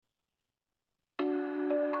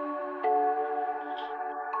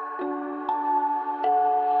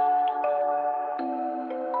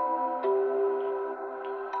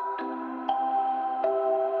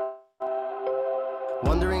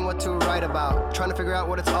about. Trying to figure out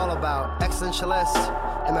what it's all about. Existentialist.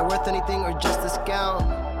 Am I worth anything or just this gown?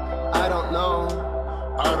 I don't know.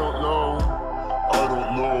 I don't know. I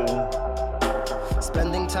don't know.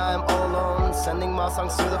 Spending time all alone, sending my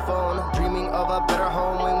songs to the phone, dreaming of a better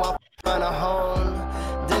home while trying to hone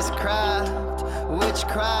this craft,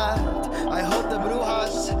 witchcraft. I hope the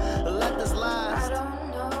Brujas let this last.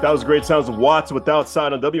 That was great sounds of Watts with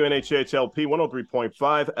Outside on WNHH LP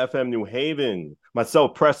 103.5 FM New Haven.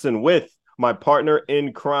 Myself, Preston, with my partner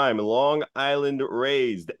in crime, Long Island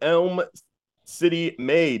raised, Elm City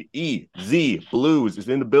made, EZ Bluez is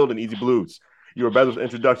in the building. Easy Bluez. You are better with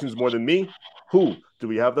introductions more than me. Who do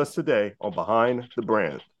we have us today on Behind the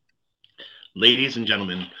Brand? Ladies and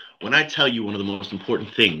gentlemen, when I tell you one of the most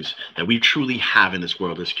important things that we truly have in this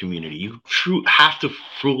world, this community, you have to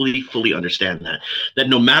fully understand that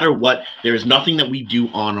no matter what, there is nothing that we do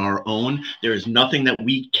on our own. There is nothing that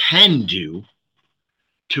we can do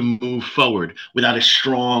to move forward without a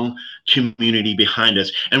strong community behind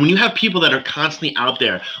us. And when you have people that are constantly out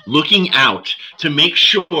there looking out to make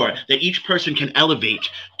sure that each person can elevate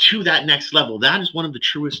to that next level, that is one of the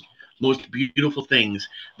truest, most beautiful things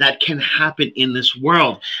that can happen in this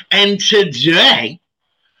world. And today,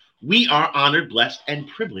 we are honored, blessed, and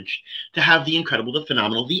privileged to have the incredible, the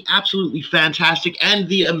phenomenal, the absolutely fantastic, and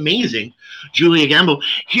the amazing Giuila Gambale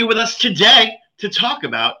here with us today to talk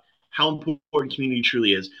about how important community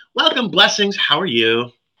truly is. Welcome, blessings. How are you?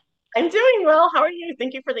 I'm doing well. How are you?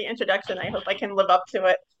 Thank you for the introduction. I hope I can live up to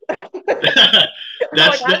it.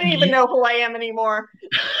 I don't even know who I am anymore.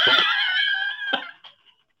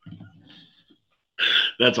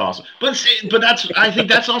 That's awesome. But I think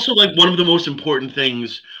that's also like one of the most important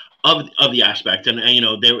things of the aspect. And you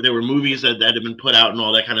know, there were movies that have been put out and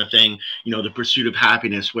all that kind of thing, you know, The Pursuit of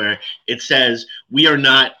Happiness, where it says we are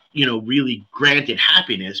not, you know, really granted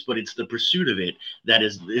happiness, but it's the pursuit of it that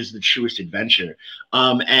is the truest adventure.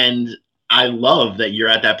 And I love that you're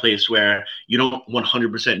at that place where you don't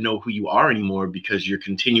 100% know who you are anymore because you're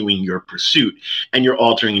continuing your pursuit and you're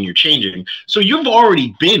altering and you're changing. So you've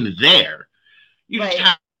already been there. You right.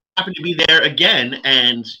 Just happen to be there again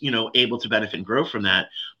and, you know, able to benefit and grow from that.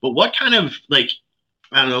 But what kind of, like,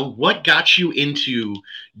 I don't know, what got you into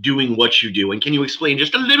doing what you do? And can you explain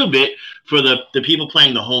just a little bit for the people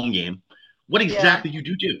playing the home game, what exactly you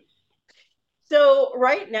do? So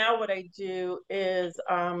right now what I do is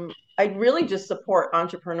I really just support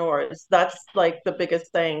entrepreneurs. That's like the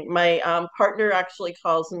biggest thing. My partner actually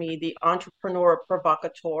calls me the entrepreneur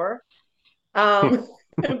provocateur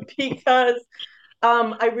because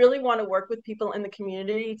I really want to work with people in the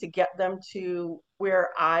community to get them to where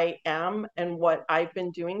I am and what I've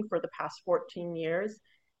been doing for the past 14 years.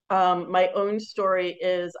 My own story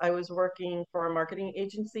is I was working for a marketing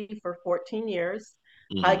agency for 14 years.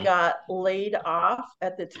 Mm-hmm. I got laid off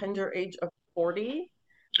at the tender age of 40.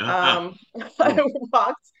 I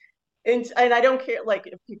walked in, and I don't care, like,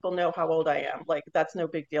 if people know how old I am, like, that's no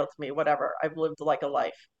big deal to me, whatever. I've lived like a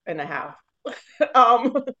life and a half.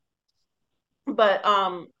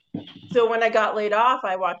 So when I got laid off,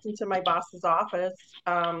 I walked into my boss's office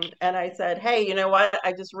and I said, hey, you know what?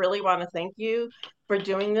 I just really want to thank you for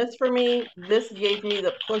doing this for me. This gave me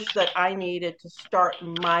the push that I needed to start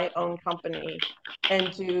my own company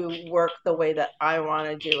and do work the way that I want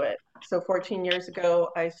to do it. So 14 years ago,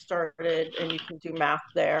 I started, and you can do math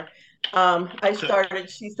there. I started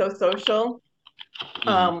She's So Social,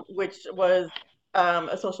 which was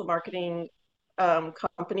a social marketing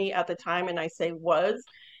company at the time. And I say was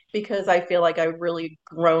because I feel like I've really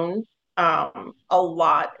grown a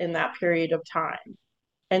lot in that period of time.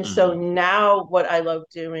 And so now what I love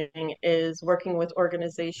doing is working with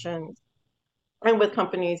organizations and with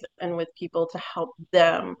companies and with people to help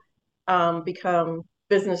them become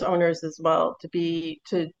business owners as well,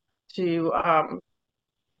 to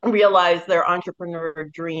realize their entrepreneur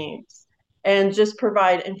dreams and just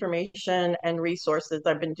provide information and resources.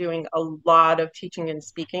 I've been doing a lot of teaching and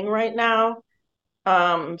speaking right now.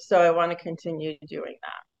 So I want to continue doing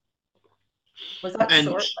that. Was that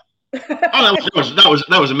short?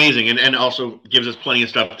 that was amazing, and also gives us plenty of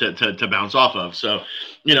stuff to bounce off of. So,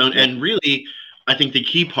 you know, and really, I think the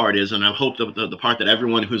key part is, and I hope the part that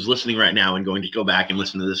everyone who's listening right now and going to go back and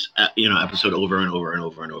listen to this, episode over and over and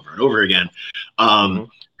over and over and over again,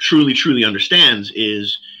 truly understands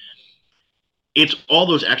is it's all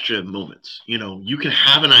those extra moments. You know, you can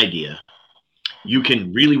have an idea, you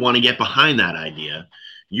can really want to get behind that idea,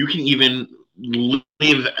 you can even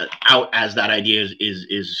live out as that idea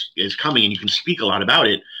is coming, and you can speak a lot about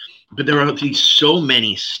it. But there are these so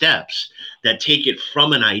many steps that take it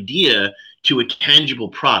from an idea to a tangible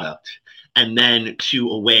product, and then to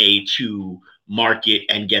a way to market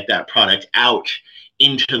and get that product out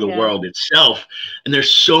into the world itself. And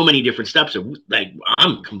there's so many different steps that like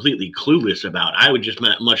I'm completely clueless about. I would just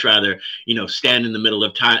much rather, stand in the middle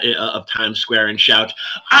of Times Square and shout,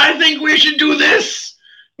 "I think we should do this,"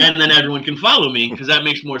 and then everyone can follow me because that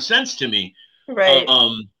makes more sense to me. Right.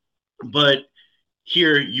 But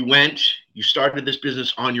here you started this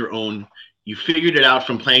business on your own. You figured it out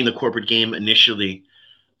from playing the corporate game initially,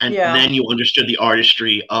 and then you understood the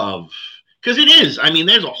artistry of, because it is. I mean,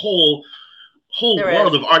 there's a whole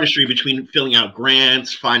world of artistry between filling out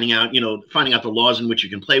grants, finding out the laws in which you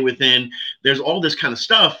can play within. There's all this kind of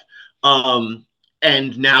stuff. And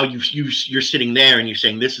now you're sitting there and you're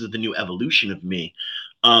saying, this is the new evolution of me.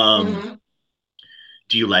 Do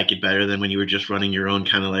you like it better than when you were just running your own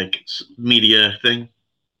kind of like media thing?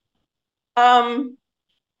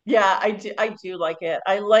 Yeah, I do like it.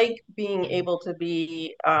 I like being able to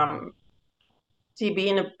be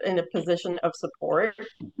in a position of support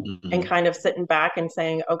and kind of sitting back and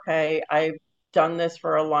saying, okay, I've done this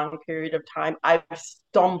for a long period of time. I've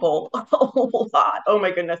stumbled a lot. Oh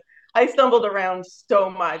my goodness. I stumbled around so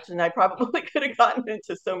much and I probably could have gotten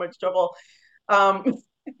into so much trouble.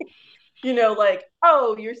 Like,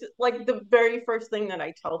 oh, you're like, the very first thing that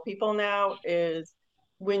I tell people now is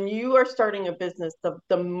when you are starting a business,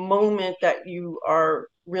 the moment that you are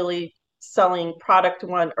really selling product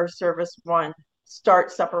one or service one,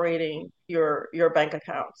 start separating your bank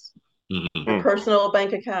accounts, your personal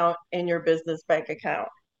bank account and your business bank account.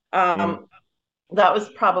 That was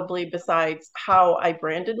probably, besides how I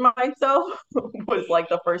branded myself, was like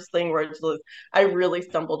the first thing where I really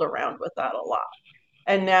stumbled around with that a lot.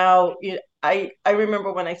 And now I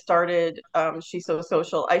remember when I started She's So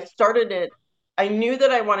Social, I started it. I knew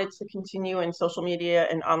that I wanted to continue in social media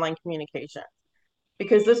and online communication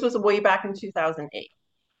because this was way back in 2008.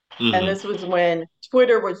 And this was when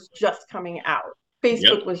Twitter was just coming out.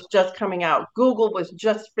 Facebook was just coming out. Google was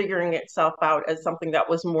just figuring itself out as something that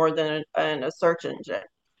was more than a search engine.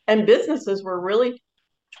 And businesses were really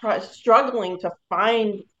struggling to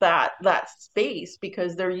find that space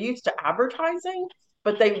because they're used to advertising,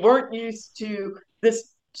 but they weren't used to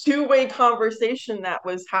this two-way conversation that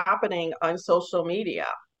was happening on social media.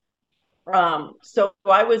 So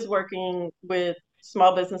I was working with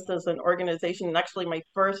small businesses and organizations. And actually, my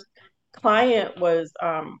first client was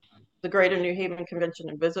the Greater New Haven Convention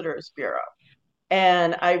and Visitors Bureau.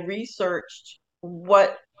 And I researched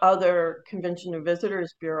what other convention and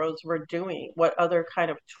visitors bureaus were doing, what other kind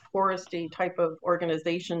of touristy type of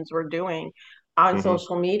organizations were doing on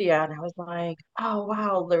social media. And I was like, oh,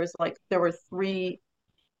 wow, there were three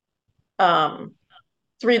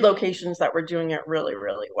locations that were doing it really,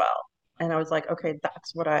 really well. And I was like, okay,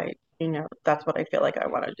 that's what I feel like I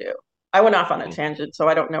want to do. I went off on a tangent, so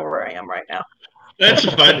I don't know where I am right now. That's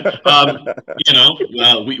fine.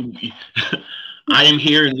 We I am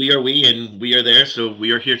here and we are and we are there, so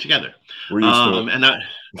we are here together. We're used to it. And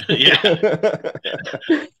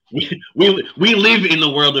we live in the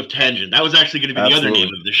world of tangent. That was actually going to be the other name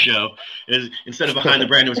of the show. Instead of Behind the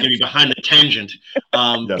Brand, it was going to be Behind the Tangent.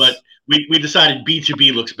 Yes. But we decided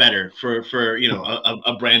B2B looks better for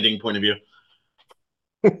a branding point of view.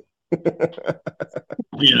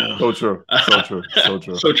 So true.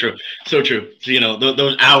 So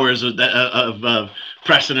those hours of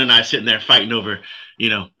Preston and I sitting there fighting over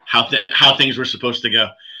how things were supposed to go,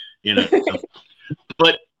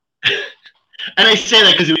 but and I say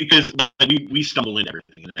that because we stumble into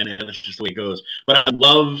everything and that's just the way it goes. But I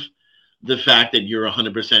love the fact that you're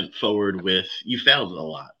 100% forward with you failed a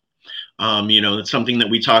lot. It's something that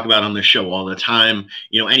we talk about on the show all the time.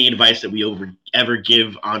 Any advice that we ever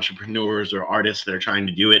give entrepreneurs or artists that are trying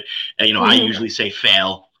to do it, I usually say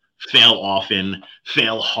fail often,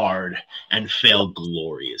 fail hard, and fail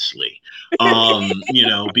gloriously.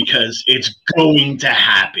 Because it's going to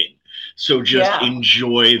happen. So just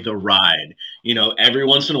enjoy the ride. Every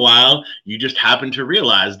once in a while, you just happen to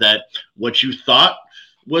realize that what you thought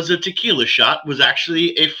was a tequila shot was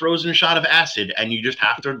actually a frozen shot of acid, and you just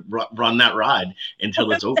have to run that ride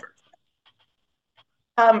until it's over.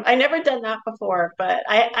 I never done that before, but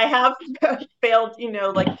I have failed,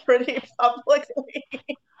 pretty publicly.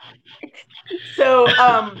 So,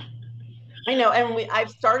 and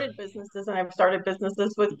I've started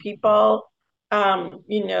businesses with people,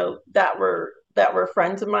 that were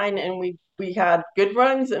friends of mine, and we had good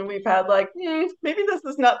runs, and we've had like, maybe this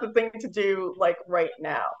is not the thing to do like right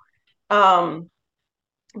now.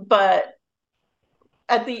 But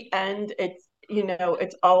at the end,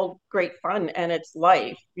 it's all great fun and it's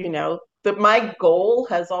life, my goal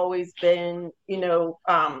has always been,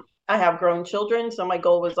 I have grown children. So my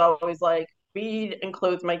goal was always like, feed and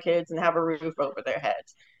clothe my kids and have a roof over their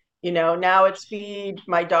heads. Now it's feed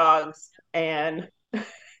my dogs and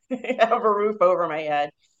have a roof over my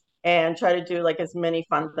head and try to do like as many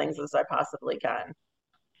fun things as I possibly can.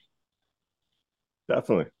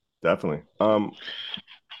 Definitely.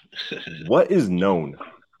 What is known?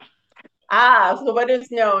 So what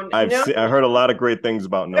is known? I heard a lot of great things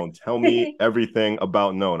about known. Tell me everything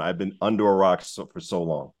about known. I've been under a rock for so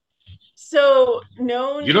long. So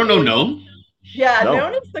known. You don't know known? Yeah, No.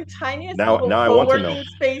 known is the tiniest Now little I want to know.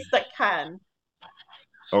 co-working space that can.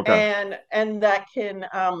 Okay. And that can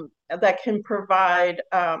provide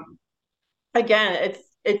again,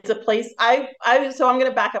 it's a place so I'm going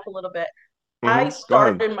to back up a little bit. I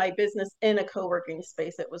started my business in a co-working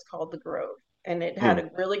space. It was called The Grove, and it had a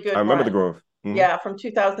really good I remember run. The Grove. Yeah, from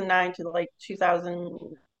 2009 to like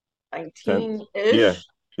 2019-ish.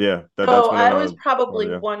 Yeah. So I was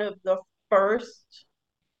probably one of the first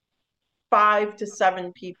 5 to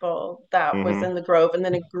 7 people that was in The Grove, and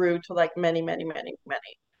then it grew to like many, many, many,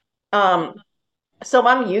 many. So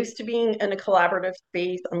I'm used to being in a collaborative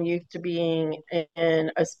space. I'm used to being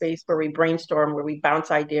in a space where we brainstorm, where we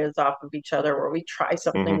bounce ideas off of each other, where we try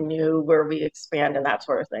something new, where we expand and that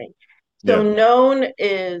sort of thing. So Known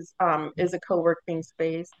is a co-working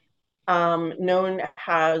space. Known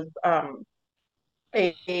has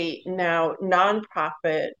a now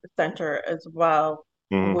nonprofit center as well,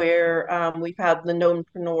 where we've had the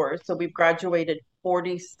Knownpreneurs. So we've graduated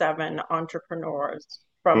 47 entrepreneurs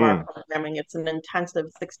from our programming. It's an intensive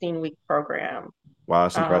 16-week program. Wow,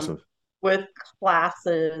 that's impressive. With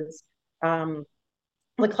classes. The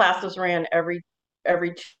classes ran every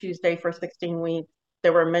Tuesday for 16 weeks.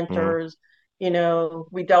 There were mentors. We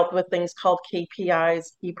dealt with things called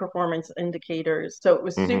KPIs, key performance indicators. So it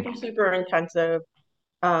was super, super intensive.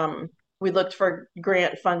 We looked for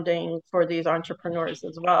grant funding for these entrepreneurs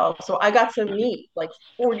as well. So I got to meet like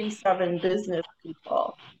 47 business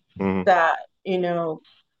people that,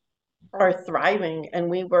 are thriving. And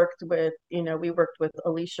we worked with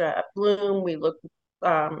Alicia at Bloom. We looked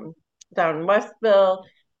down in Westville.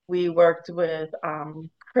 We worked with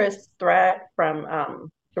Chris Threat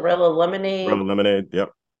from Gorilla Lemonade.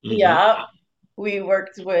 Yep. Yeah. We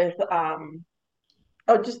worked with a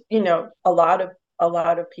lot of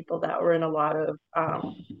people that were in a lot of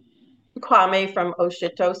Kwame from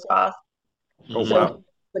Oshito sauce. Oh, wow.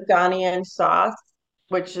 The Ghanaian sauce,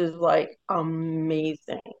 which is like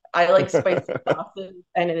amazing. I like spicy sauces,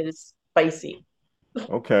 and it is spicy.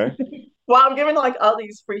 Okay. Well, I'm giving like all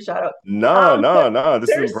these free shout outs. No. This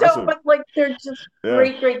is impressive. But like they're just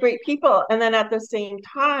great people. And then at the same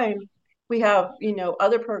time, we have,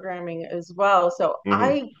 other programming as well. So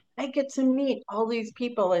I get to meet all these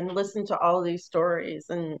people and listen to all these stories.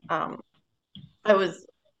 And I was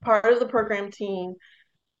part of the program team,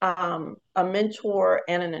 a mentor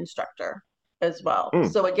and an instructor as well.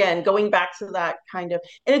 So again, going back to that kind of,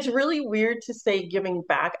 and it's really weird to say giving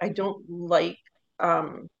back. I don't like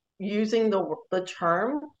using the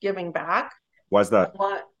term giving back. Why is that? I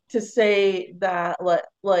want to say that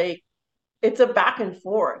like it's a back and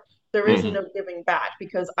forth. There is no giving back,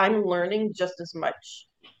 because I'm learning just as much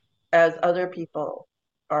as other people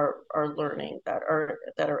are learning that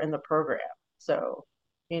are in the program. So,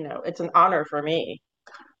 it's an honor for me.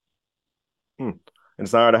 And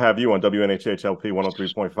it's an honor to have you on WNHH LP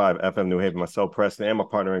 103.5 FM New Haven. Myself, Preston, and my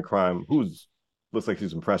partner in crime, who's looks like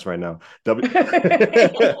he's impressed right now.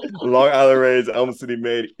 Long Island Raised, Elm City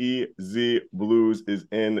made, EZ Bluez is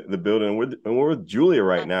in the building. We're with Giulia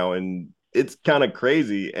right now, and it's kind of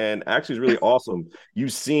crazy, and actually it's really awesome.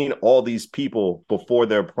 You've seen all these people before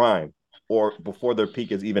their prime or before their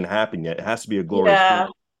peak has even happened yet. It has to be a glorious thing.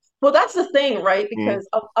 Well, that's the thing, right? Because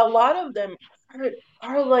a lot of them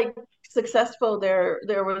are like successful.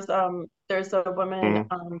 There's a woman,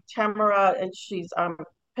 Tamara, and she's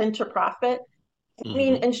Pinch a Profit. I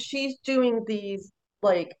mean, and she's doing these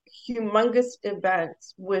like humongous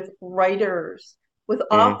events with writers, with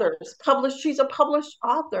authors, she's a published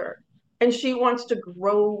author, and she wants to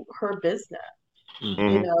grow her business.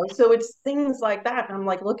 So it's things like that. And I'm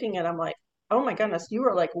like looking at, I'm like, oh my goodness, you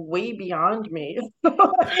are like way beyond me.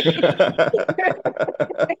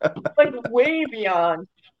 Like way beyond.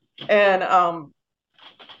 And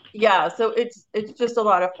so it's just a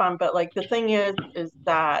lot of fun. But like the thing is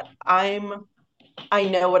that I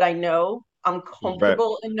know what I know. I'm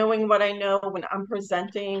comfortable in knowing what I know when I'm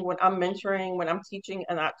presenting, when I'm mentoring, when I'm teaching,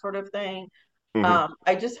 and that sort of thing.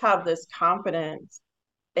 I just have this confidence.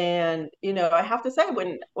 And, I have to say,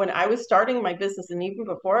 when I was starting my business, and even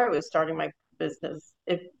before I was starting my business,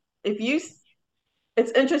 if you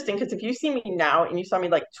it's interesting because if you see me now and you saw me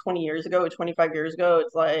like 20 years ago, 25 years ago,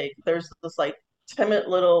 it's like there's this like timid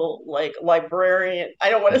little like librarian. I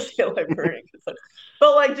don't want to say librarian,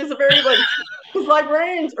 but like just a very like because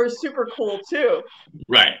librarians are super cool too.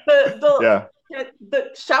 Right. The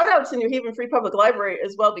shout out to New Haven Free Public Library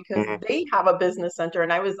as well because Mhm. they have a business center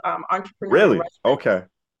and I was entrepreneur in Really? residence Okay.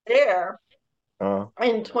 there Uh,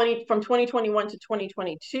 in 2021 to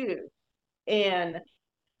 2022 and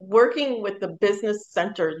working with the business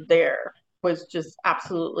center there was just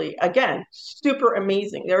absolutely again super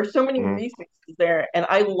amazing. There are so many mhm. resources there and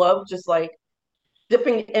I love just like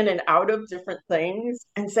dipping in and out of different things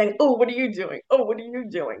and saying, oh, what are you doing? Oh, what are you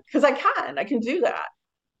doing? Because I can do that.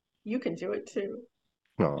 You can do it too.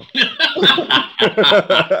 No.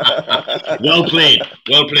 Well played.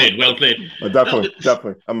 Well played. Well played. No,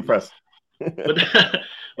 Definitely. I'm impressed.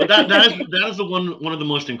 but that is the one of the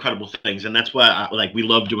most incredible things, and that's why like we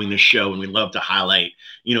love doing this show, and we love to highlight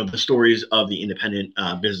the stories of the independent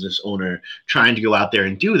business owner trying to go out there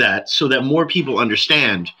and do that, so that more people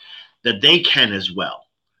understand that they can as well.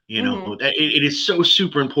 Mm-hmm. It is so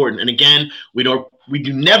super important. And again, we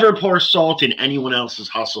do never pour salt in anyone else's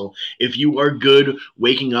hustle. If you are good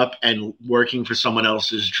waking up and working for someone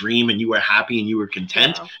else's dream and you are happy and you are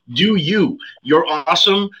content, Yeah. do you. You're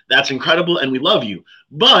awesome. That's incredible. And we love you.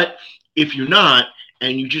 But if you're not,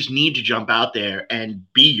 and you just need to jump out there and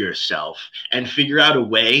be yourself and figure out a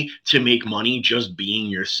way to make money just being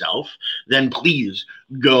yourself, then please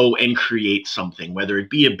go and create something, whether it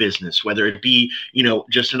be a business, whether it be,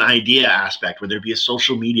 just an idea aspect, whether it be a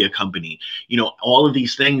social media company. All of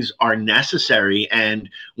these things are necessary. And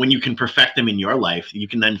when you can perfect them in your life, you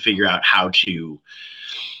can then figure out how to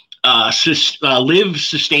live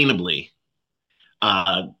sustainably,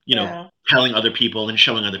 Yeah. telling other people and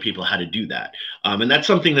showing other people how to do that. And that's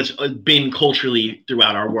something that's been culturally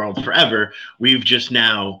throughout our world forever. We've just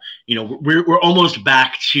now, we're almost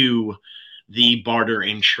back to the barter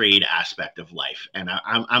and trade aspect of life. And I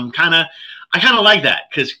kind of like that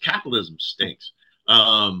because capitalism stinks.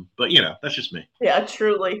 But that's just me. Yeah,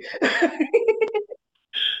 truly.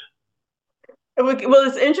 Well,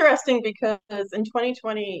 it's interesting because in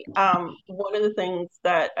 2020, one of the things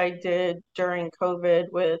that I did during COVID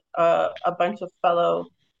with a bunch of fellow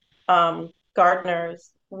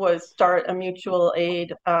gardeners was start a mutual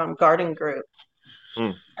aid garden group.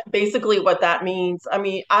 Mm. Basically, what that means, I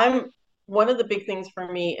mean, I'm one of the big things for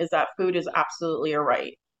me is that food is absolutely a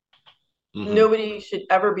right. Mm-hmm. Nobody should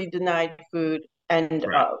ever be denied food. End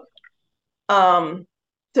Right. of. Um,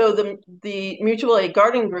 so the mutual aid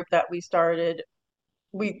garden group that we started,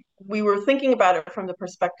 we were thinking about it from the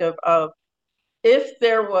perspective of if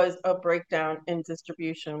there was a breakdown in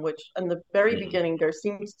distribution, which in the very Mm-hmm. beginning there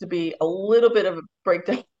seems to be a little bit of a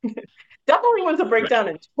breakdown. Definitely was a Right. breakdown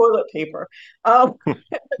in toilet paper. A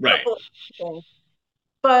Right. couple of things.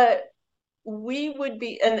 But we would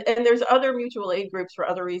be, and there's other mutual aid groups for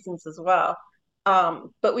other reasons as well.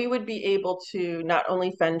 But we would be able to not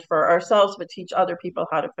only fend for ourselves, but teach other people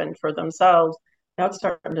how to fend for themselves. Now it's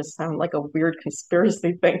starting to sound like a weird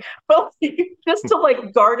conspiracy thing, but just to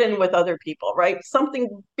like garden with other people, right?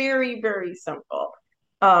 Something very, very simple.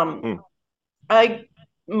 Um, Mm. I,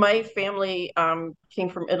 my family came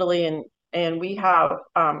from Italy, and we have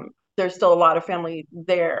there's still a lot of family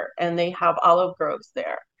there, and they have olive groves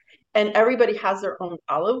there, and everybody has their own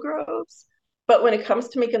olive groves. But when it comes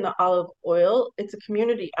to making the olive oil, it's a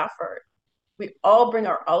community effort. We all bring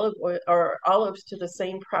our olive oil or olives to the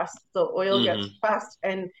same press. The oil gets Mm-hmm. pressed,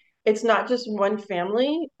 and it's not just one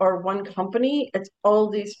family or one company. It's all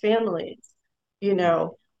these families, you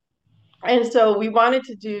know. And so we wanted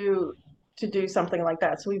to do something like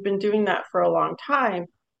that. So we've been doing that for a long time.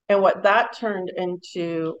 And what that turned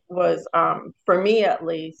into was, for me at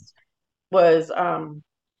least, was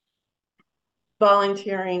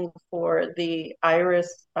volunteering for the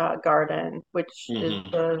Iris Garden, which is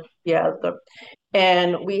Mm-hmm.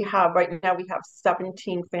 and we have right now we have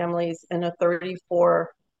 17 families in a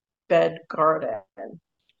 34-bed garden,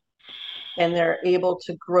 and they're able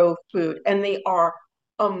to grow food, and they are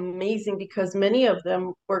amazing because many of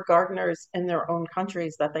them were gardeners in their own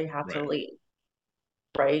countries that they had to Right. leave.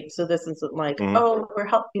 Right. So this isn't like, Mhm. oh, we're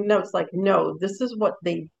helping. No, it's like, no, this is what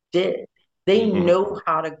they did. They Mm-hmm. Mhm. know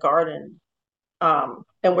how to garden.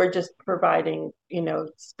 And we're just providing,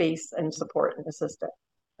 space and support and assistance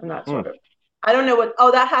and that Mm. sort of. I don't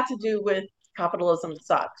know that had to do with capitalism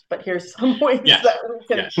sucks, but here's some ways Yes.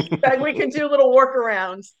 Yes. that we can do little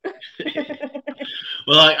workarounds.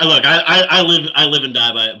 Well, I live and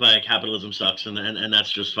die by capitalism sucks, and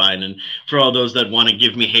that's just fine. And for all those that want to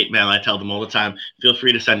give me hate mail, I tell them all the time, feel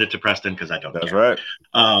free to send it to Preston because I don't That's care. right.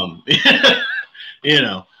 Um, you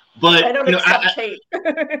know. But I don't accept hate.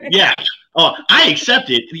 Yeah. Oh, I accept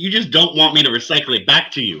it. You just don't want me to recycle it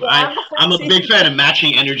back to you. Yeah, I'm a big fan of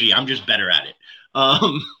matching energy. I'm just better at it.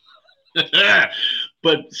 Um,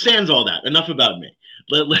 but sans all that, enough about me.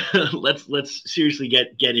 Let's seriously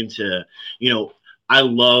get into, you know, I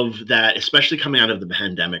love that, especially coming out of the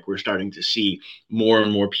pandemic, we're starting to see more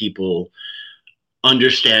and more people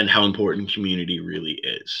understand how important community really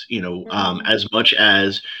is. You know, as much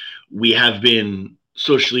as we have been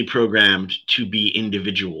socially programmed to be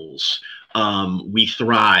individuals, we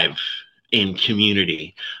thrive in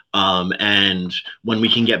community. And when we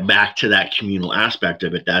can get back to that communal aspect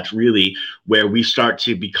of it, that's really where we start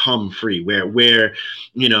to become free, where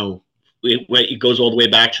you know, it goes all the way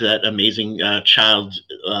back to that amazing child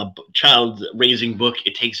raising book,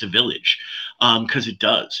 It Takes a Village, because it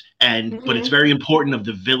does. But it's very important of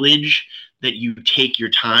the village that you take your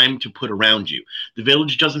time to put around you. The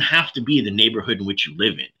village doesn't have to be the neighborhood in which you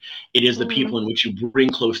live in. It is the people in which you bring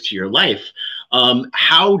close to your life.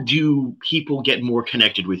 How do people get more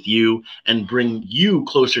connected with you and bring you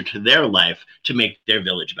closer to their life to make their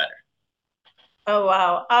village better? Oh,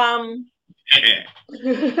 wow.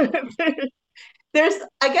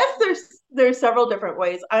 There's several different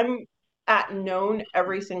ways. I'm at known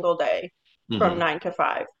every single day from 9 to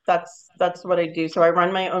 5. That's what I do. So I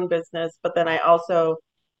run my own business, but then I also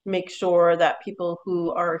make sure that people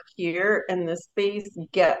who are here in this space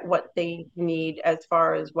get what they need as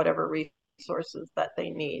far as whatever resources that they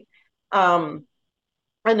need.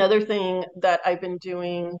 Another thing that I've been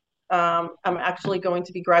doing, I'm actually going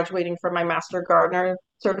to be graduating from my Master Gardener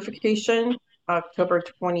certification October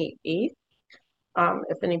 28th.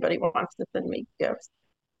 If anybody wants to send me gifts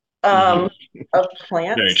of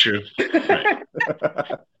plants. Very true. Right.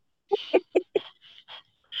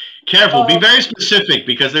 Careful, be very specific,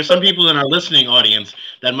 because there's some people in our listening audience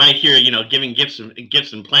that might hear, you know, giving gifts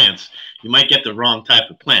and plants. You might get the wrong type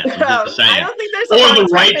of plants. I'm just saying. I don't think there's a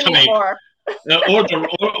right type anymore.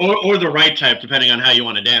 or the right type, depending on how you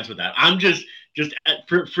want to dance with that. I'm just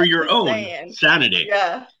for your own sanity.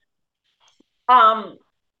 Yeah.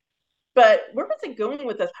 But where was it going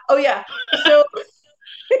with this? Oh yeah.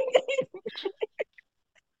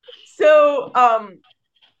 So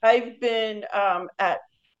I've been I'm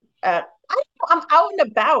out and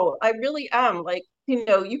about. I really am. Like, you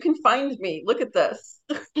know, you can find me. Look at this.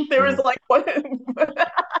 There was like one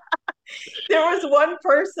there was one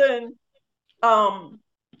person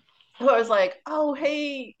who I was like, oh,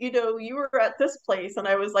 hey, you know, you were at this place. And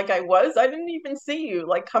I was like, I didn't even see you.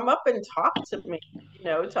 Like, come up and talk to me, you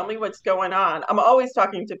know, tell me what's going on. I'm always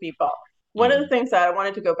talking to people. One of the things that I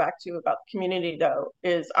wanted to go back to about the community, though,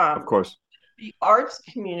 is of course, the arts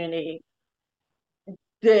community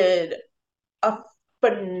did a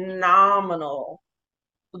phenomenal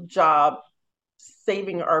job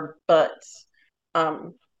saving our butts.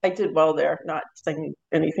 I did well there, not saying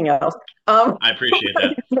anything else. I appreciate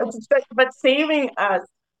that. But saving us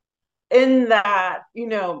in that, you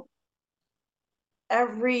know,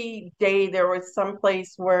 every day there was some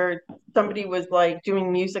place where somebody was like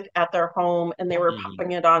doing music at their home and they were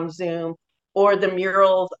popping it on Zoom, or the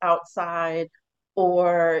murals outside,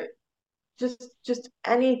 or just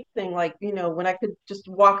anything, like, you know, when I could just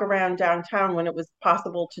walk around downtown when it was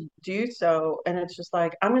possible to do so. And it's just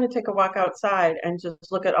like, I'm going to take a walk outside and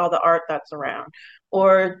just look at all the art that's around,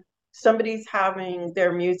 or somebody's having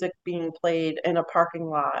their music being played in a parking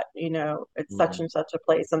lot, you know, it's such and such a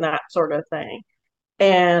place, and that sort of thing.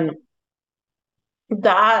 And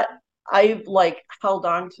that I've like held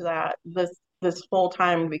on to that this whole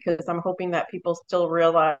time, because I'm hoping that people still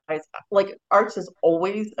realize, like, arts is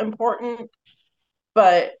always important,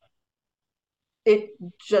 but it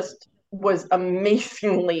just was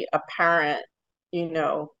amazingly apparent, you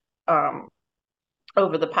know,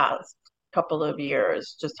 over the past couple of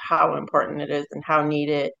years, just how important it is and how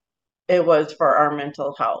needed it was for our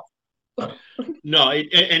mental health. No, and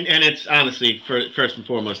it's honestly, first and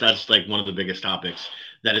foremost, that's like one of the biggest topics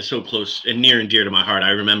that is so close and near and dear to my heart.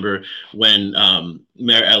 I remember when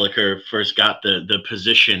Mayor Elicker first got the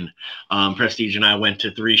position, Prestige and I went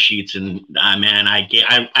to Three Sheets, and man, I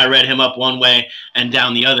read him up one way and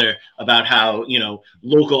down the other about how, you know,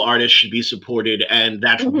 local artists should be supported, and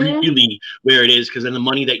that's really where it is, because then the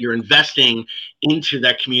money that you're investing into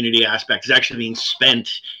that community aspect is actually being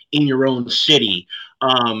spent in your own city.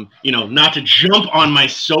 You know, not to jump on my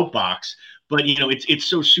soapbox, but, you know, it's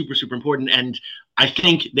so super, super important. And I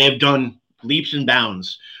think they've done leaps and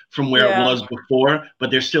bounds from where it was before,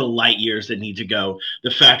 but there's still light years that need to go.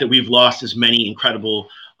 The fact that we've lost as many incredible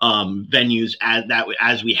venues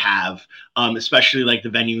as we have, especially like the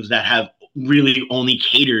venues that have really only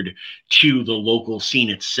catered to the local scene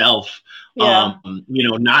itself. Yeah.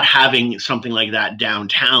 Not having something like that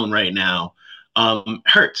downtown right now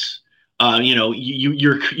hurts.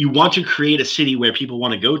 You want to create a city where people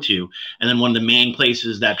want to go to, and then one of the main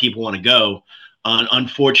places that people want to go,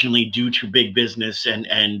 unfortunately, due to big business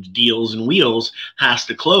and deals and wheels, has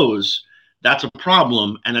to close. That's a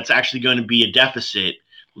problem, and that's actually going to be a deficit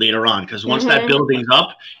later on, because once that building's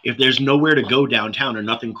up, if there's nowhere to go downtown or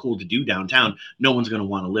nothing cool to do downtown, no one's going to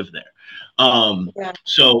want to live there.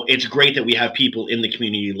 So it's great that we have people in the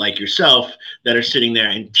community like yourself that are sitting there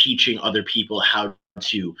and teaching other people how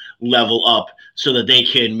to level up so that they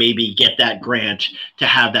can maybe get that grant to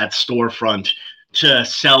have that storefront to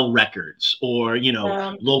sell records or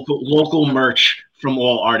local merch from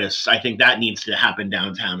all artists. I think that needs to happen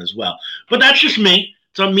downtown as well. But that's just me.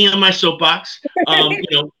 It's on me on my soapbox.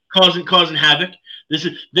 Causing havoc. This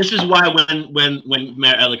is why when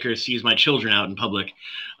Mayor Elliker sees my children out in public,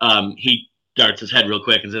 he darts his head real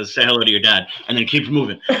quick and says, "Say hello to your dad," and then keeps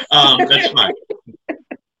moving. That's fine.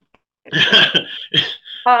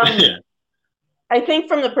 I think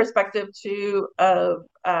from the perspective too of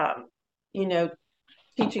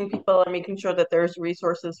teaching people and making sure that there's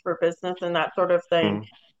resources for business and that sort of thing.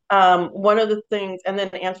 One of the things, and then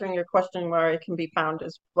answering your question where it can be found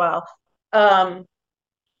as well. One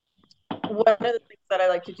of the things that I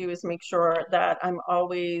like to do is make sure that I'm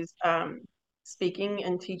always speaking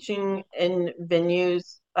and teaching in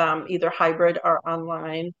venues, either hybrid or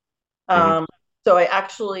online. So I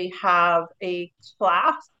actually have a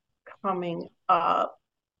class coming up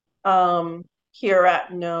here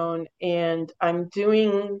at Known, and I'm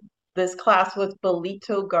doing this class with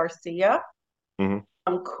Belito Garcia.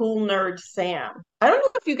 Cool Nerd Sam. I don't know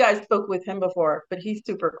if you guys spoke with him before, but he's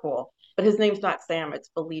super cool. But his name's not Sam, it's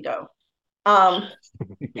Belito. But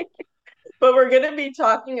we're going to be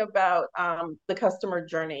talking about the customer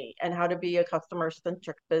journey and how to be a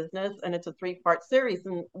customer-centric business, and it's a 3-part series.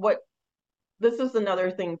 And this is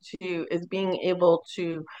another thing too, is being able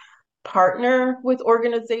to partner with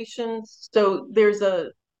organizations. So there's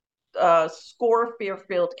a SCORE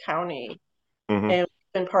Fairfield County, and we've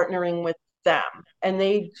been partnering with them, and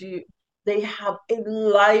they have a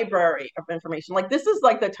library of information. Like, this is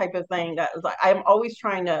like the type of thing that is like, I'm always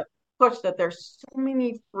trying to push that there's so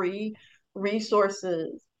many free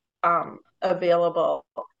resources available,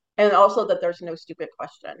 and also that there's no stupid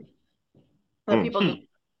question. That people just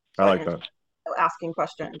I like that. Asking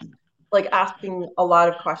questions, like asking a lot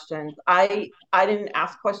of questions. I didn't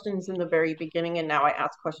ask questions in the very beginning, and now I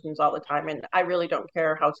ask questions all the time, and I really don't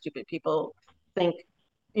care how stupid people think,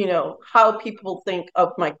 how people think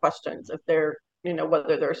of my questions, if they're,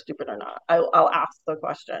 whether they're stupid or not. I'll ask the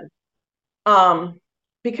question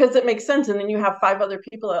because it makes sense, and then you have 5 other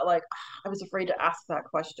people that like, I was afraid to ask that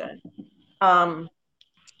question.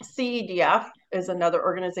 CEDF is another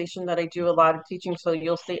organization that I do a lot of teaching, so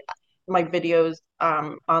you'll see my videos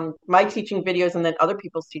on my teaching videos, and then other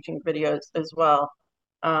people's teaching videos as well.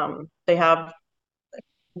 They have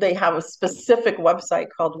a specific website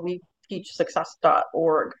called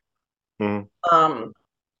weteachsuccess.org. And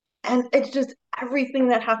it's just everything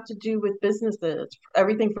that has to do with businesses,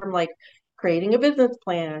 everything from like creating a business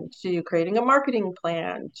plan to creating a marketing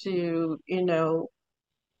plan to,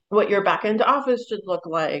 what your back end office should look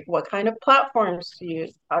like, what kind of platforms to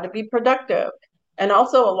use, how to be productive. And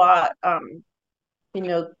also a lot,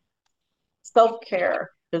 self-care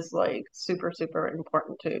is like super, super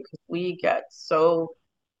important too, because we get so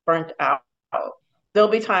burnt out. There'll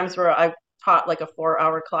be times where I've taught like a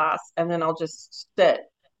 4-hour class, and then I'll just sit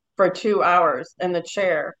for 2 hours in the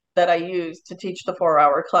chair that I use to teach the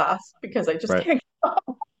 4-hour class because I just can't go.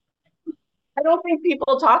 I don't think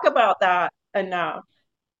people talk about that enough.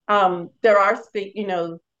 There are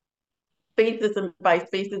spaces, and by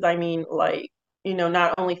spaces I mean like,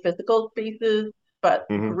 not only physical spaces, but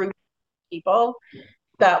group of people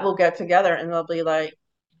that will get together and they'll be like,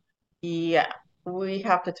 yeah, we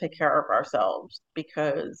have to take care of ourselves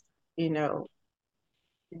because,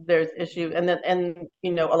 there's issue. And then,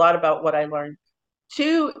 a lot about what I learned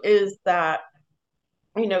too is that,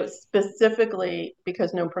 specifically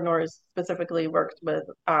because Knowpreneurs specifically works with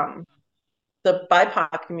the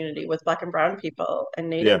BIPOC community, with Black and Brown people and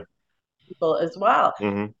Native people as well.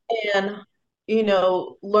 And,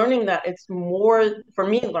 learning that it's more, for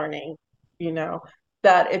me, learning,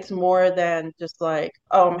 that it's more than just like,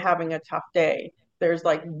 oh, I'm having a tough day. There's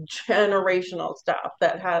like generational stuff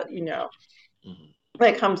that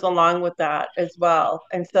that comes along with that as well.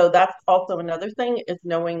 And so that's also another thing, is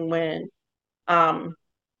knowing when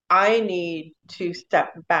I need to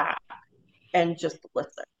step back and just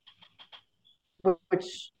listen,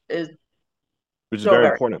 which is which is So very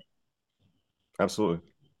very, important. Absolutely.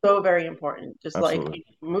 so very important. Just like Absolutely.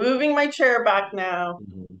 moving my chair back now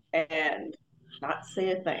Mhm. and not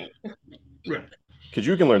say a thing. Right. Because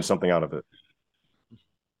you can learn something out of it.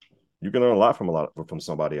 You can learn a lot from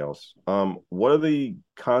somebody else. What are the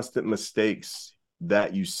constant mistakes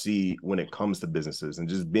that you see when it comes to businesses? And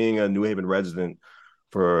just being a New Haven resident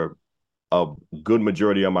for a good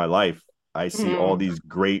majority of my life, I see all these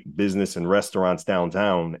great business and restaurants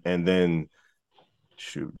downtown, and then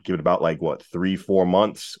shoot, give it about like what 3-4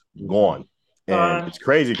 months gone. And it's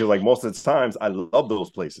crazy because like most of the times I love those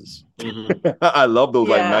places. I love those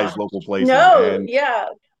like Yeah. nice local places. No, And yeah.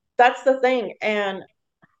 That's the thing. And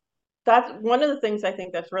that's one of the things I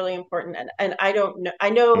think that's really important. And I don't know,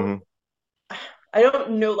 Mhm. I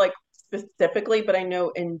don't know like specifically, but I know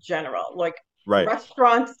in general, like Right.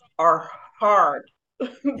 restaurants are hard.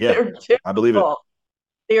 Yeah, They're I believe it. difficult.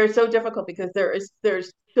 They are so difficult because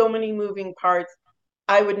there's so many moving parts.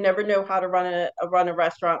 I would never know how to run a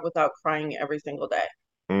restaurant without crying every single day.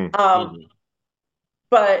 Mm. Um,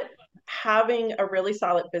 but having a really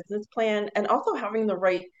solid business plan and also having the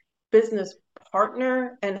right business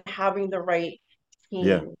partner and having the right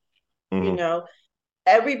Yeah. team, you Mm-hmm. know,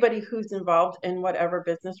 everybody who's involved in whatever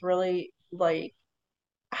business really like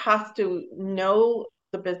has to know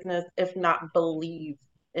the business, if not believe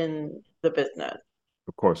in the business.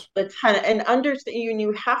 Of course. The ton and understand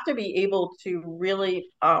you have to be able to really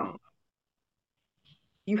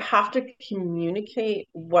you have to communicate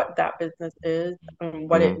what that business is and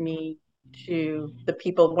what it Mm-hmm. means to the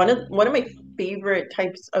people. One of my favorite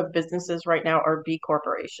types of businesses right now are B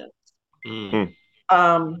corporations. Mm.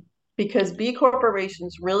 Um, because B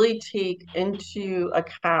corporations really take into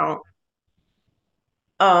account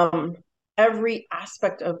um, every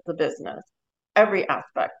aspect of the business, every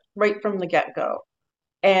aspect, right from the get-go,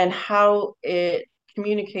 and how it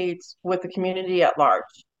communicates with the community at large.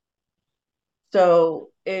 So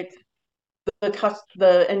it's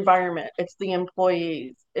the environment, it's the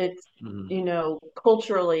employees, it's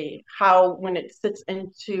culturally how when it sits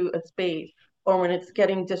into a space or when it's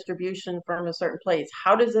getting distribution from a certain place,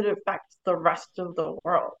 how does it affect the rest of the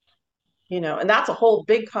world? And that's a whole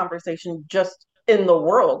big conversation just in the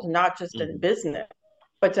world, not just in business,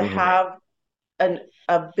 but to Mm-hmm. have an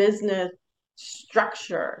a business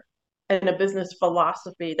structure and a business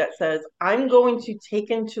philosophy that says, I'm going to take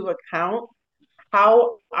into account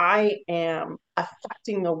how I am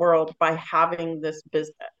affecting the world by having this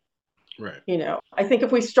business. Right. I think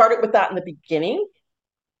if we started with that in the beginning,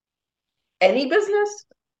 any business,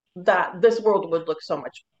 that this world would look so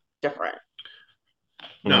much different.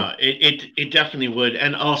 No, it definitely would.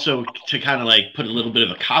 And also to kind of like put a little bit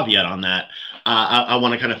of a caveat on that, I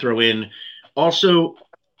want to kind of throw in also,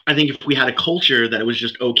 I think if we had a culture that it was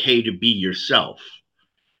just okay to be yourself,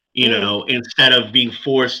 instead of being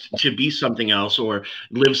forced to be something else or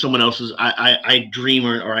live someone else's I dream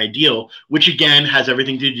or ideal, which again has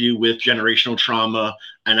everything to do with generational trauma.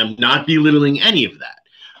 And I'm not belittling any of that.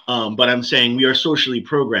 But I'm saying we are socially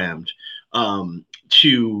programmed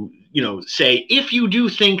to, say if you do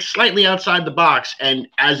think slightly outside the box and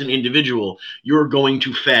as an individual, you're going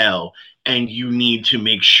to fail and you need to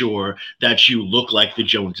make sure that you look like the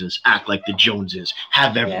Joneses, act like the Joneses,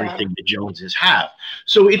 have Yeah. everything the Joneses have.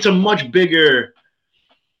 So it's a much bigger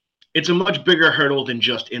hurdle than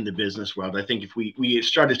just in the business world. I think if we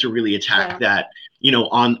started to really attack that,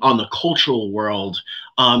 on the cultural world,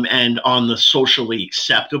 and on the socially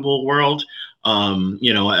acceptable world,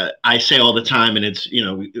 I say all the time, and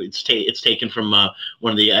it's taken from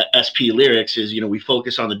one of the SP lyrics is, we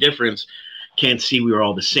focus on the difference, can't see we are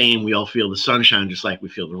all the same. We all feel the sunshine just like we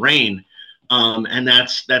feel the rain. And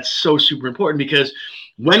that's so super important because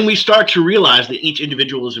when we start to realize that each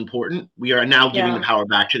individual is important, we are now giving the Yeah. power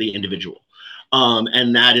back to the individual.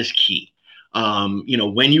 And that is key.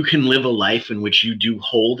 When you can live a life in which you do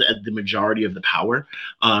hold at the majority of the power,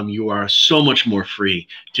 you are so much more free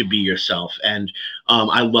to be yourself. And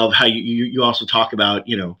I love how you also talk about,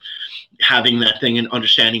 having that thing and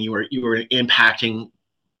understanding you are impacting.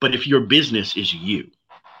 But if your business is you,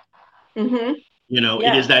 Mm-hmm.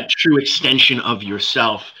 it is Yeah. that true extension of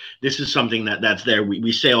yourself. This is something that's there.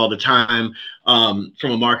 We say all the time,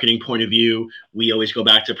 from a marketing point of view, we always go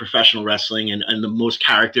back to professional wrestling, and the most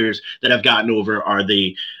characters that have gotten over are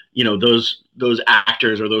those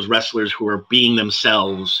actors or those wrestlers who are being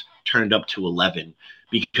themselves turned up to 11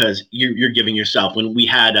 because you're giving yourself. When we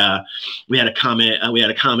had a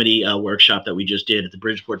comedy workshop that we just did at the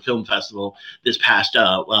Bridgeport Film Festival this past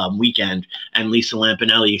weekend, and Lisa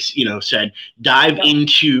Lampanelli said, dive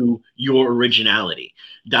into your originality.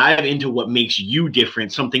 dive into what makes you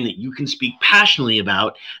different, something that you can speak passionately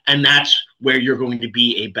about, and that's where you're going to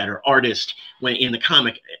be a better artist when in the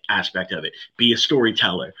comic aspect of it, be a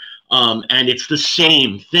storyteller. And it's the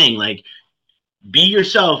same thing, like be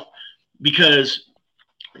yourself, because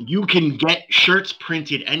you can get shirts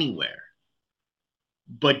printed anywhere,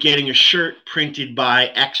 but getting a shirt printed by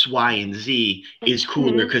X, Y, and Z is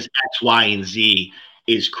cooler because X, Y, and Z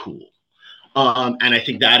is cool. And I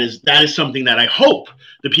think that is something that I hope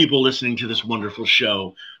the people listening to this wonderful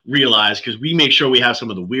show realize, because we make sure we have some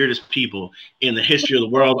of the weirdest people in the history of the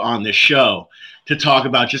world on this show to talk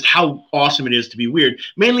about just how awesome it is to be weird,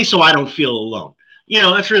 mainly so I don't feel alone.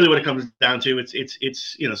 That's really what it comes down to.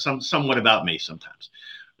 It's somewhat about me sometimes.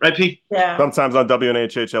 Right, Pete? Yeah. Sometimes on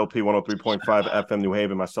WNHH LP 103.5 FM New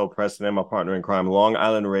Haven, myself, Preston, and my partner in crime, Long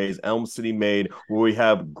Island Raised, Elm City Made, where we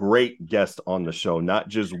have great guests on the show, not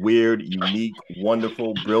just weird, unique,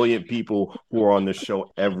 wonderful, brilliant people who are on this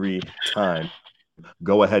show every time.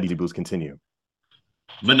 Go ahead, Easy Boost, continue.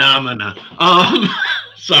 Phenomena.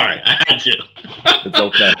 Sorry, I had to. It's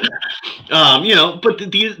okay.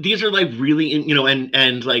 But these are like really,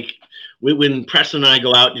 and like when Preston and I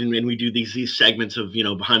go out and we do these segments of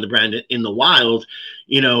behind the brand in the wild,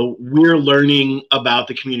 we're learning about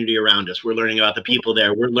the community around us. We're learning about the people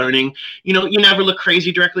there. We're learning, you never look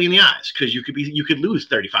crazy directly in the eyes, because you could lose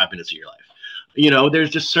 35 minutes of your life.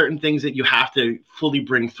 There's just certain things that you have to fully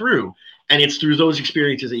bring through, and it's through those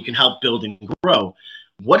experiences that you can help build and grow.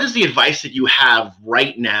 What is the advice that you have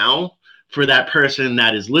right now for that person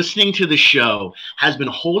that is listening to the show, has been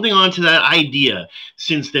holding on to that idea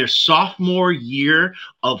since their sophomore year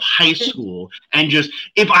of high school, and just,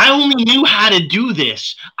 if I only knew how to do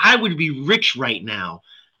this, I would be rich right now?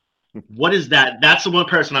 What is that? That's the one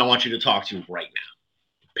person I want you to talk to right now.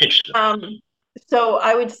 Pitch them. So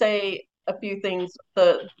I would say a few things.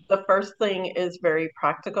 The first thing is very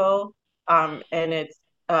practical, and it's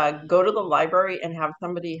go to the library and have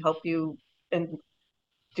somebody help you and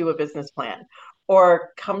do a business plan,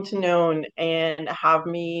 or come to Known and have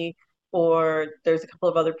me, or there's a couple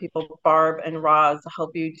of other people, Barb and Roz,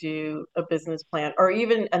 help you do a business plan, or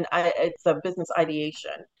even it's a business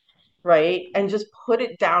ideation, right? And just put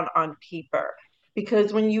it down on paper,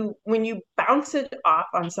 because when you bounce it off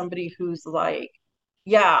on somebody who's like,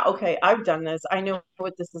 yeah, okay, I've done this, I know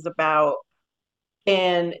what this is about,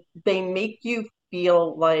 and they make you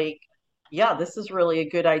feel like, yeah, this is really a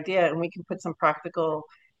good idea, and we can put some practical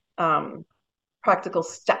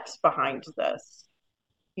steps behind this.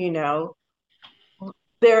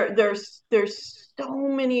 There's so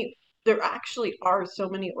many. There actually are so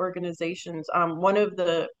many organizations. One of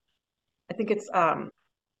the, I think it's NHE3.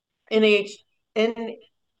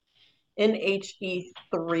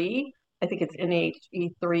 I think it's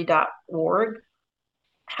NHE3.org,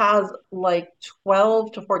 has like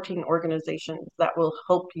 12 to 14 organizations that will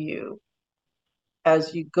help you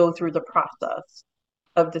as you go through the process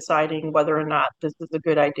of deciding whether or not this is a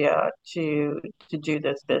good idea to do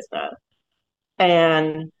this business.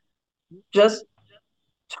 And just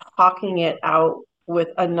talking it out with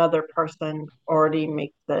another person already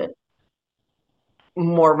makes it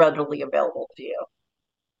more readily available to you.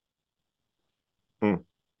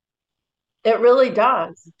 It really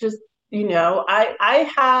does. Just,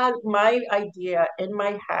 I had my idea in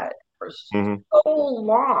my head for so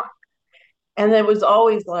long. And it was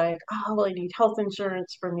always like, oh, well, I need health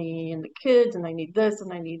insurance for me and the kids, and I need this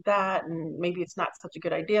and I need that. And maybe it's not such a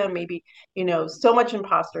good idea. Maybe, so much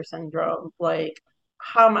imposter syndrome. Like,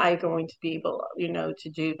 how am I going to be able, to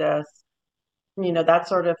do this? That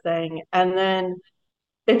sort of thing. And then,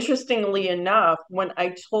 interestingly enough, when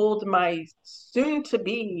I told my soon to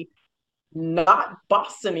be not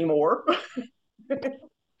boss anymore,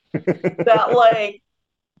 that like,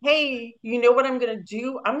 hey, you know what I'm going to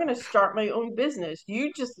do? I'm going to start my own business.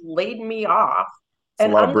 You just laid me off. It's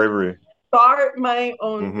and a lot of bravery. Start my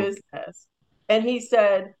own business. And he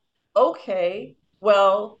said, okay,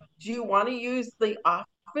 well, do you want to use the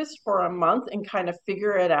office for a month and kind of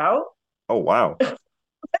figure it out? Oh, wow. And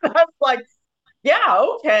I was like, yeah,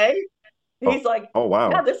 okay. He's like, oh, wow.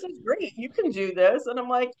 Yeah, this is great. You can do this. And I'm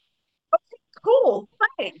like, okay, cool.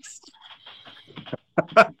 Thanks.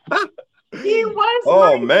 He was.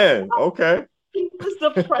 Oh man. Okay. He was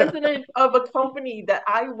the president of a company that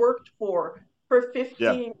I worked for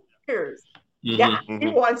 15 years. Yeah, he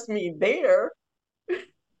wants me there.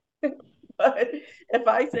 But if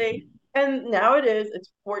I say, and now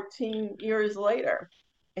it's 14 years later,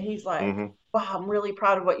 and he's like, wow, I'm really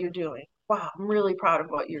proud of what you're doing. Wow, I'm really proud of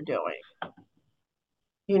what you're doing.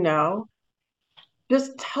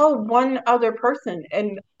 just tell one other person.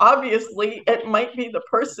 And obviously, it might be the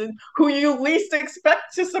person who you least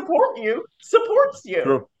expect to support you supports you.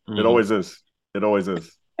 True. It always is. It always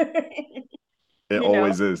is. It You know,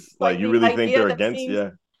 always is. Like, like you the really think idea they're that against? seems Yeah,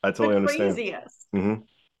 I totally the understand. craziest Hmm.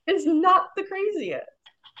 is not the craziest.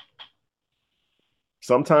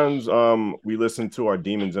 Sometimes we listen to our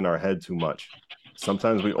demons in our head too much.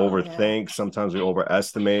 Sometimes we Oh yeah. overthink, sometimes we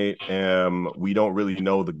overestimate, and we don't really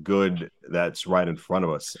know the good that's right in front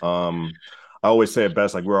of us. I always say it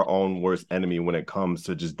best, like we're our own worst enemy when it comes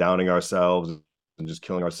to just downing ourselves and just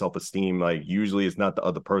killing our self-esteem. Like usually it's not the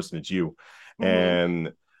other person, it's you. Mm-hmm.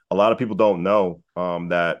 And a lot of people don't know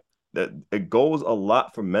that it goes a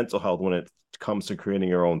lot for mental health when it comes to creating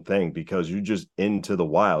your own thing, because you're just into the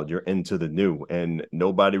wild, you're into the new, and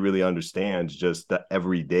nobody really understands just the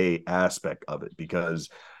everyday aspect of it, because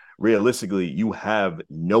realistically you have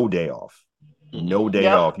no day off. No day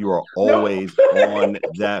Yep. off. You are Nope. always on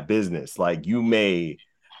that business. Like you may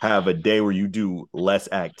have a day where you do less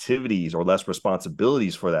activities or less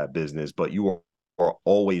responsibilities for that business, but you are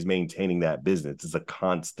always maintaining that business. It's a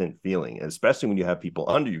constant feeling, especially when you have people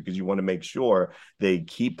under you, because you want to make sure they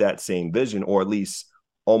keep that same vision, or at least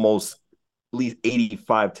almost at least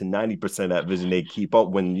 85 to 90% of that vision they keep up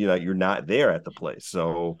when you're not there at the place.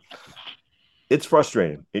 So it's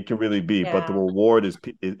frustrating. It can really be, but the Yeah. reward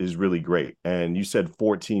is really great. And you said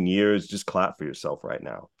 14 years. Just clap for yourself right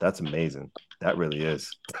now. That's amazing. That really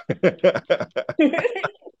is.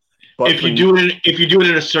 But If for you do it, if you do it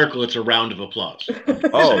in a circle, it's a round of applause.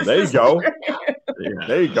 oh, there you go. Yeah,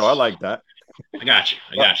 There you go. I like that. I got you.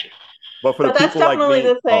 I But got you. but for the But that's people like definitely me,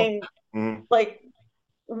 the oh, thing. mhm, Like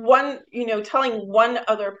one, telling one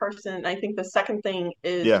other person. I think the second thing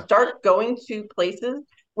is yeah, start going to places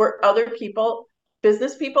where other people,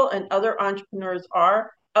 business people, and other entrepreneurs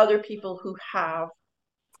are, other people who have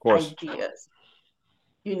of course. ideas,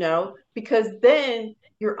 because then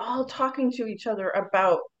you're all talking to each other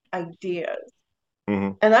about ideas. Hmm.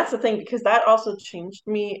 And that's the thing, because that also changed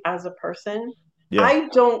me as a person. Yeah. I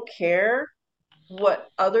don't care what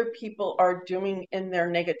other people are doing in their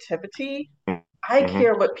negativity. I Hmm.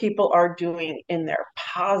 care what people are doing in their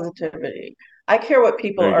positivity. I care what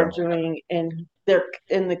people There you are go. doing in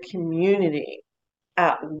the community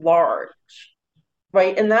at large,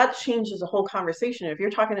 right? And that changes the whole conversation. If you're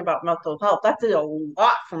talking about mental health, that did a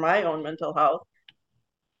lot for my own mental health,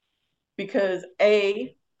 because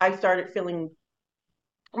I started feeling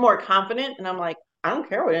more confident, and I'm like, I don't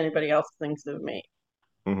care what anybody else thinks of me.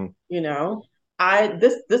 Hmm. You know,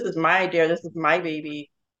 this is my idea. This is my baby.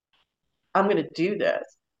 I'm going to do this.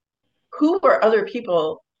 Who are other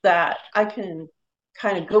people that I can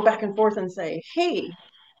kind of go back and forth and say, hey,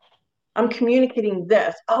 I'm communicating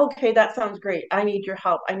this. Okay, that sounds great. I need your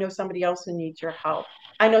help. I know somebody else who needs your help.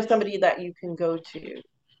 I know somebody that you can go to.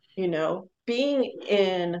 Being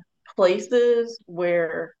in places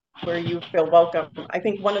where you feel welcome. I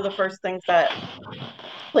think one of the first things that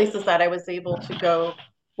places that I was able to go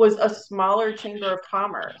was a smaller chamber of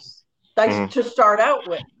commerce Hmm. to start out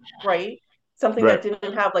with, right? Something Right. that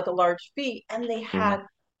didn't have like a large fee, and they Hmm. had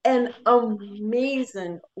an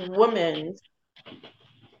amazing women's,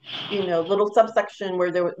 little subsection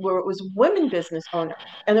where it was women business owners,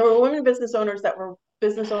 and there were women business owners that were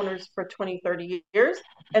business owners for 20, 30 years,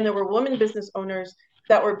 and there were women business owners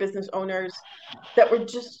that were business owners that were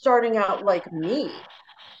just starting out like me.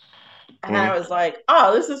 And Hmm. I Of was like,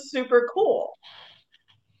 oh, this is super cool,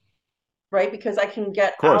 right? Because I can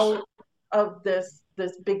get course. out of this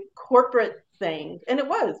big corporate thing. And it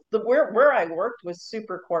was where I worked was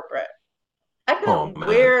super corporate. I Oh couldn't man.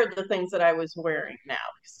 wear the things that I was wearing now.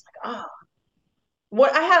 It's like, oh,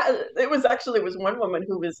 what I had, it was one woman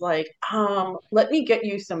who was like, let me get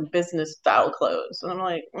you some business style clothes. And I'm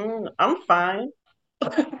like, I'm fine.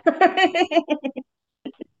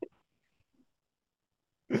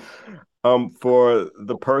 For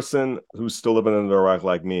the person who's still living in Iraq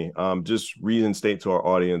like me, just reinstate to our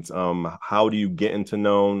audience, how do you get into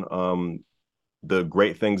known, the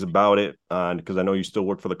great things about it, because I know you still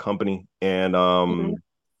work for the company, and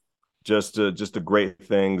just the great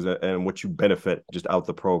things and what you benefit just out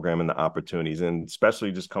the program and the opportunities, and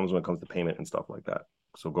especially just comes when it comes to payment and stuff like that.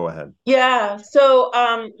 So go ahead. Yeah, so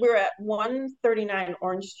we're at 139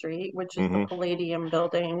 Orange Street, which is the Hmm. Palladium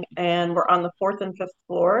building, and we're on the fourth and fifth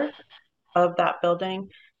floor of that building.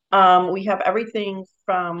 We have everything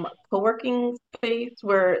from co-working space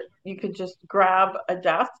where you could just grab a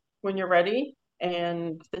desk when you're ready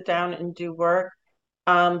and sit down and do work.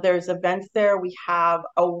 There's events there. We have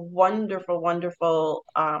a wonderful, wonderful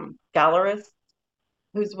gallerist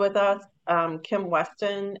who's with us, Kim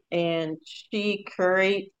Weston, and she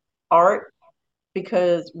curates art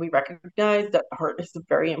because we recognize that art is a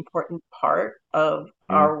very important part of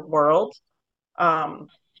our world. So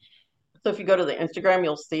if you go to the Instagram,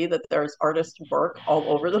 you'll see that there's artist work all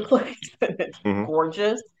over the place, and it's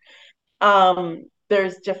gorgeous.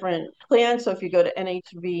 There's different plans. So if you go to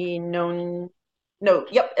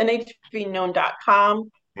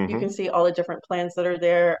nhvknown.com, you can see all the different plans that are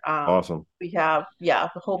there. Awesome. We have, a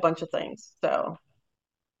whole bunch of things. So,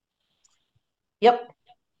 yep.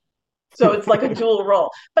 So it's like a dual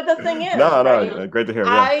role. But the thing is, no, great to hear.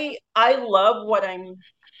 I love what I'm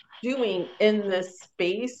doing in this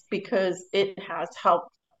space because it has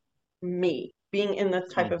helped me. Being in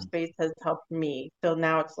this type of space has helped me. So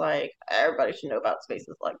now it's like everybody should know about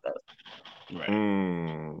spaces like this. Right.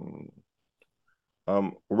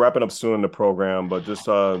 We're wrapping up soon in the program, but just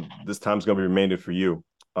this time's gonna be remanded for you.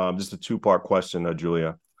 Just a two-part question,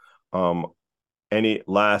 Giulia. Any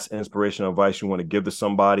last inspirational advice you want to give to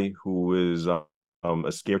somebody who is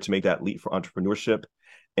scared to make that leap for entrepreneurship?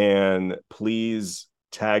 And please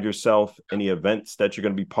tag yourself any events that you're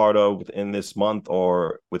going to be part of within this month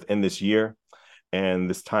or within this year. And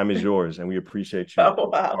this time is yours, and we appreciate you. Oh,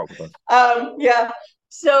 wow. Yeah.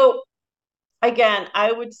 So again,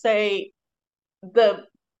 I would say the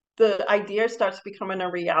idea starts becoming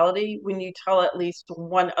a reality when you tell at least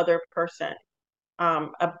one other person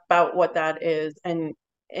about what that is, and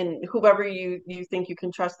whoever you think you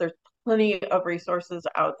can trust. There's plenty of resources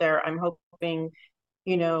out there. I'm hoping,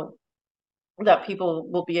 that people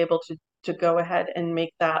will be able to go ahead and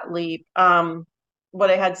make that leap. What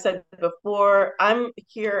I had said before, I'm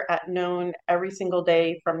here at Known every single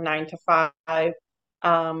day from 9 to 5.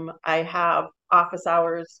 I have office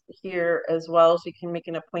hours here as well, so you can make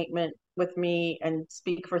an appointment with me and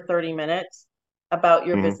speak for 30 minutes about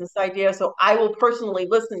your business idea. So I will personally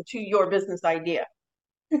listen to your business idea.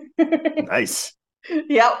 Nice.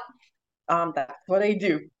 Yep. That's what I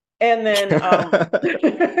do. And then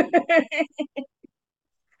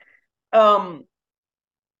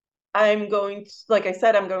I'm going to, like I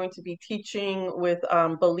said, I'm going to be teaching with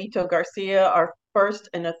Belito Garcia. Our first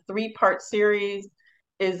in a 3-part series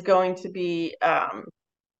is going to be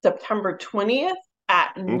September 20th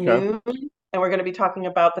at noon. And we're going to be talking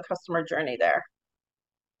about the customer journey there.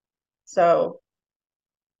 So,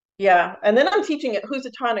 yeah. And then I'm teaching at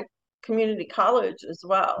Housatonic Community College as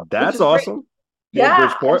well. That's awesome. Great.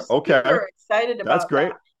 Yeah. I'm super excited about That's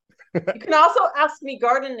great. that. You can also ask me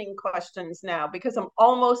gardening questions now because I'm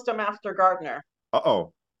almost a master gardener.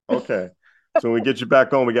 Okay. So when we get you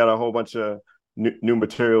back on, we got a whole bunch of new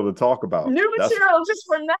material to talk about. Material just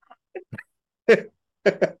for now.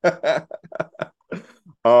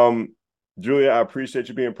 Giulia, I appreciate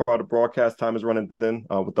you being part of the broadcast. Time is running thin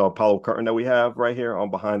with the Apollo curtain that we have right here on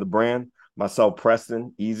Behind the Brand. Myself,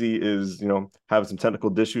 Preston, Easy is, having some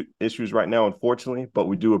technical issues right now, unfortunately, but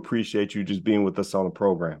we do appreciate you just being with us on the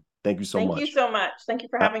program. Thank you so much. Thank you so much. Thank you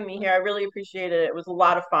for having me here. I really appreciate it. It was a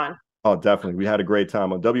lot of fun. Oh, definitely. We had a great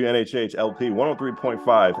time on WNHH LP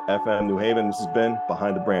 103.5 FM New Haven. This has been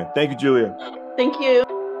Behind the Brand. Thank you, Giulia. Thank you.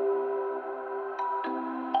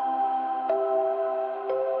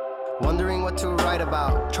 Wondering what to write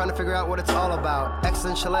about, trying to figure out what it's all about.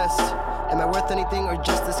 Existentialist, am I worth anything or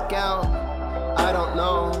just a scout? I don't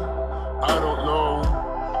know.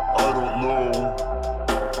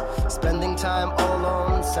 Spending time all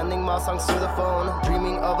alone, sending my songs through the phone,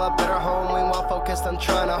 dreaming of a better home while focused on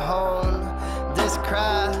trying to hone this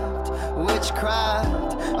craft,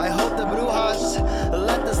 witchcraft. I hope the brujas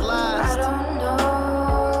let this last. I don't know.